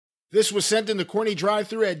This was sent in to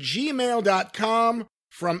CornyDriveThru at gmail.com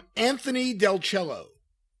from Anthony Delcello.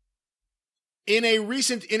 In a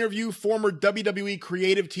recent interview, former WWE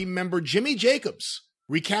creative team member Jimmy Jacobs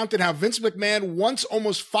recounted how Vince McMahon once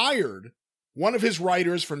almost fired one of his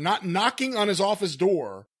writers for not knocking on his office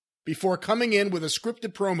door before coming in with a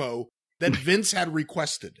scripted promo that Vince had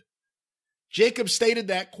requested. Jacobs stated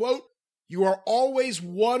that, quote, "You are always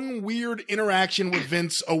one weird interaction with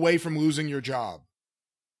Vince away from losing your job.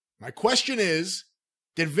 My question is,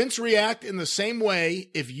 did Vince react in the same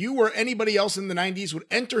way if you or anybody else in the 90s would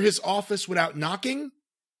enter his office without knocking?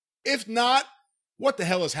 If not, what the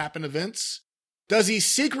hell has happened to Vince? Does he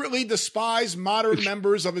secretly despise modern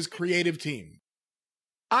members of his creative team?"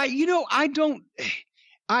 I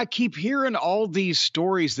keep hearing all these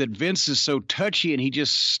stories that Vince is so touchy and he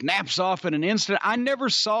just snaps off in an instant. I never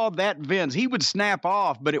saw that Vince. He would snap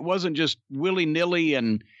off, but it wasn't just willy-nilly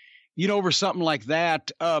and, over something like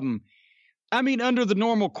that. Under the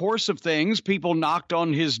normal course of things, people knocked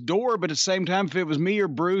on his door, but at the same time, if it was me or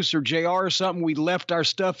Bruce or JR or something, we left our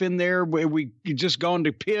stuff in there. We just gone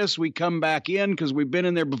to piss. We come back in because we've been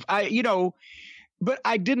in there before. But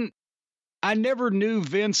I never knew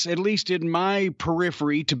Vince, at least in my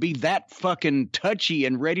periphery, to be that fucking touchy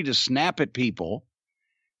and ready to snap at people.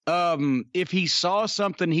 If he saw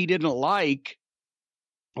something he didn't like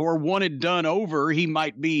or wanted done over, he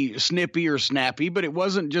might be snippy or snappy, but it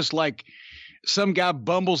wasn't just like some guy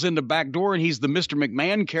bumbles in the back door and he's the Mr.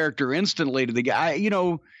 McMahon character instantly to the guy.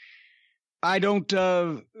 I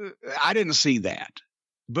didn't see that,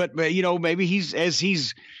 but maybe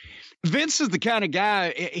Vince is the kind of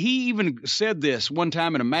guy. He even said this one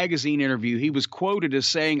time in a magazine interview. He was quoted as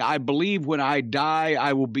saying, "I believe when I die,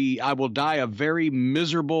 I will die a very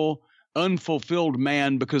miserable, unfulfilled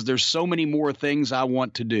man because there's so many more things I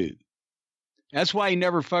want to do." That's why he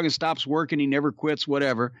never fucking stops working. He never quits,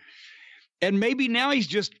 whatever. And maybe now he's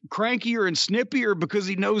just crankier and snippier because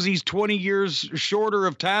he knows he's 20 years shorter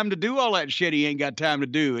of time to do all that shit he ain't got time to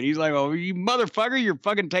do. And he's like, "Oh, you motherfucker, you're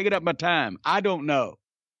fucking taking up my time." I don't know.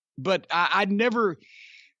 But I never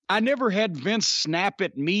had Vince snap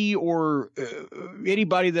at me or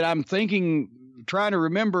anybody that I'm trying to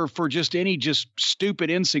remember for just any stupid,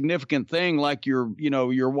 insignificant thing like your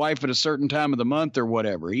wife at a certain time of the month or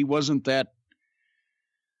whatever. He wasn't that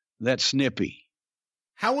snippy.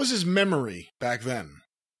 How was his memory back then?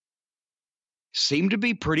 Seemed to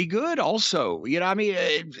be pretty good also.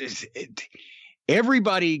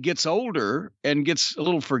 Everybody gets older and gets a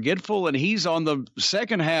little forgetful, and he's on the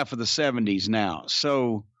second half of the 70s now.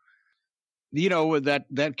 So,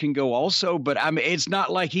 that can go also. But it's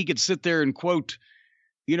not like he could sit there and quote,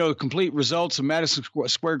 complete results of Madison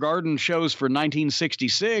Square Garden shows for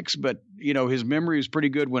 1966. But, his memory was pretty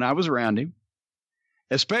good when I was around him.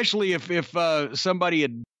 Especially if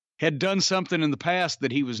somebody had done something in the past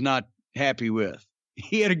that he was not happy with.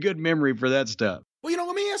 He had a good memory for that stuff. Well,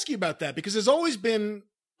 let me ask you about that, because there's always been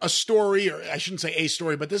a story, or I shouldn't say a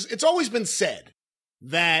story, but it's always been said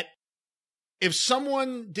that if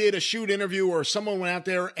someone did a shoot interview or someone went out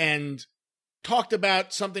there and talked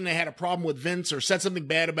about something they had a problem with Vince or said something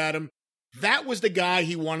bad about him, that was the guy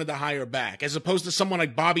he wanted to hire back, as opposed to someone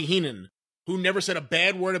like Bobby Heenan, who never said a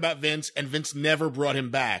bad word about Vince, and Vince never brought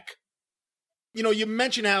him back. You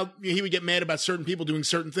mentioned how he would get mad about certain people doing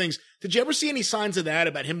certain things. Did you ever see any signs of that,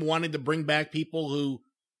 about him wanting to bring back people who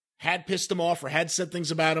had pissed him off or had said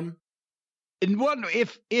things about him? And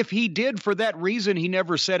if he did for that reason, he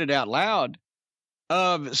never said it out loud.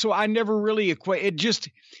 So I never really equate it.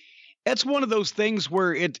 That's one of those things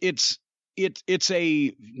where it's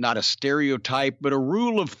not a stereotype, but a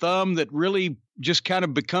rule of thumb that really just kind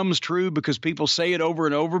of becomes true because people say it over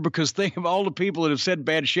and over, because think of all the people that have said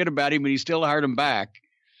bad shit about him and he still hired them back.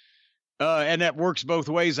 And that works both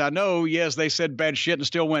ways. I know, yes, they said bad shit and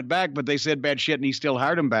still went back, but they said bad shit and he still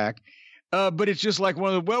hired them back. But it's just like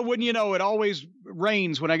wouldn't you know, it always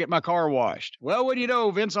rains when I get my car washed. Well, wouldn't you know,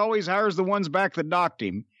 Vince always hires the ones back that knocked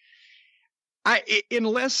him.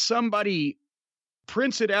 Unless somebody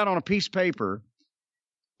prints it out on a piece of paper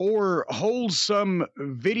or holds some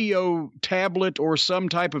video tablet or some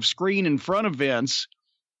type of screen in front of Vince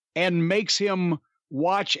and makes him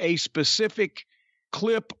watch a specific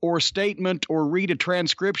clip or statement or read a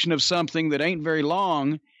transcription of something that ain't very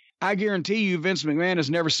long, I guarantee you Vince McMahon has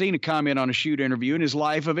never seen a comment on a shoot interview in his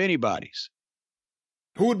life of anybody's.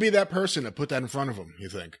 Who would be that person to put that in front of him, you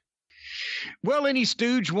think? Well, any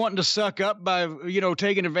stooge wanting to suck up by,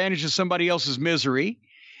 taking advantage of somebody else's misery.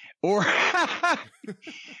 Or, I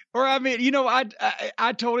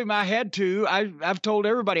told him I had to. I've told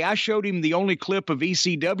everybody. I showed him the only clip of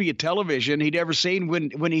ECW television he'd ever seen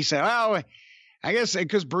when he said, "Oh, I guess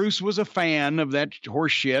because Bruce was a fan of that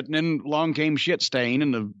horse shit, and then along came Shit Stain,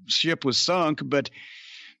 and the ship was sunk. But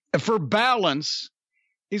for balance,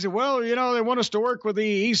 he said, well, you know, they want us to work with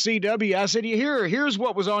the ECW. I said, here's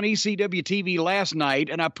what was on ECW TV last night.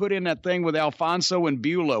 And I put in that thing with Alfonso and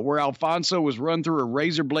Beulah, where Alfonso was run through a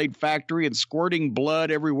razor blade factory and squirting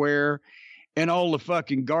blood everywhere and all the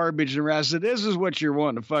fucking garbage. And I said, this is what you're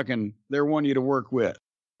wanting to they're wanting you to work with.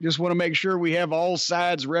 Just want to make sure we have all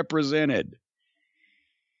sides represented.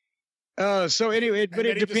 So anyway, but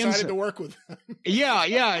it depends. Decided to work with them.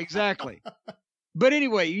 Yeah, exactly. But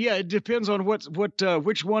anyway, yeah, it depends on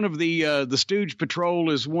which one of the Stooge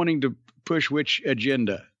Patrol is wanting to push which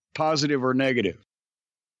agenda, positive or negative.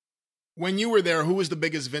 When you were there, who was the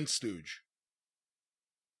biggest Vince Stooge?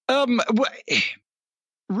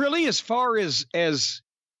 Really, as far as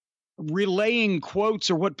relaying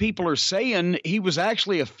quotes or what people are saying, he was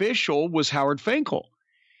actually official was Howard Finkel,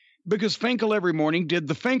 because Finkel every morning did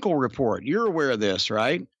the Finkel report. You're aware of this,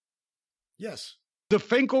 right? Yes. The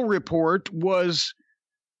Finkel report was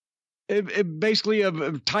basically a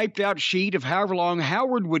typed out sheet of however long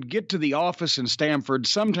Howard would get to the office in Stamford,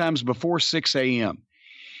 sometimes before 6 a.m.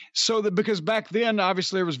 So that because back then,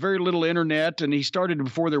 obviously, there was very little internet, and he started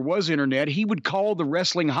before there was internet, he would call the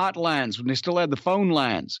wrestling hotlines when they still had the phone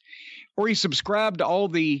lines, or he subscribed to all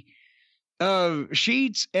the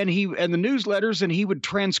sheets and the newsletters, and he would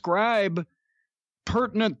transcribe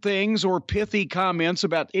pertinent things or pithy comments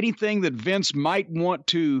about anything that Vince might want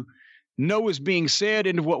to know is being said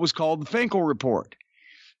into what was called the Finkel report.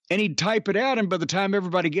 And he'd type it out, and by the time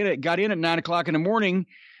everybody got in at 9 o'clock in the morning,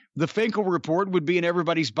 the Finkel report would be in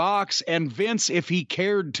everybody's box, and Vince, if he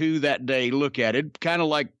cared to that day, look at it, kind of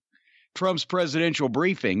like Trump's presidential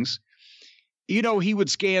briefings. You know, he would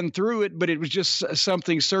scan through it, but it was just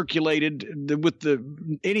something circulated with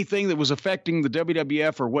anything that was affecting the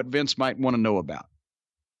WWF or what Vince might want to know about.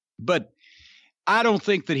 But I don't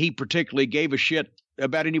think that he particularly gave a shit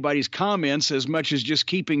about anybody's comments as much as just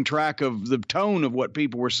keeping track of the tone of what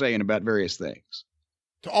people were saying about various things.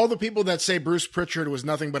 To all the people that say Bruce Pritchard was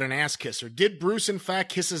nothing but an ass kisser, did Bruce in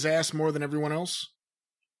fact kiss his ass more than everyone else?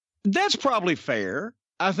 That's probably fair.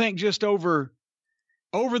 I think just over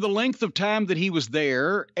the length of time that he was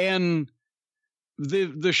there and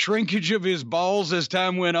the shrinkage of his balls as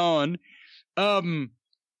time went on, and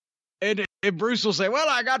Bruce will say, well,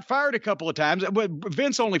 I got fired a couple of times. But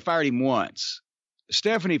Vince only fired him once.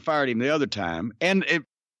 Stephanie fired him the other time. And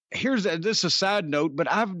this is a side note,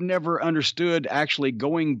 but I've never understood actually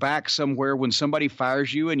going back somewhere when somebody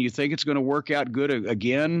fires you and you think it's going to work out good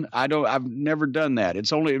again. I've never done that.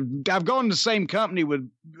 I've gone to the same company with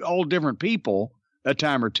all different people a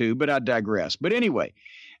time or two, but I digress. But anyway,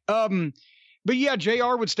 but yeah,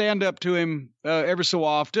 JR would stand up to him ever so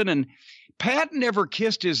often, and Pat never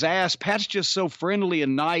kissed his ass. Pat's just so friendly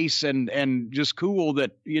and nice and just cool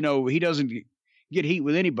that, you know, he doesn't get heat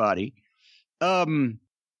with anybody.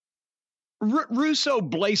 Russo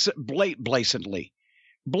blatantly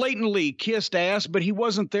kissed ass, but he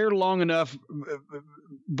wasn't there long enough.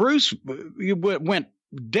 Bruce went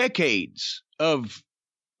decades of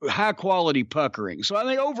high quality puckering. So I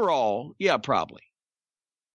think overall, yeah, probably.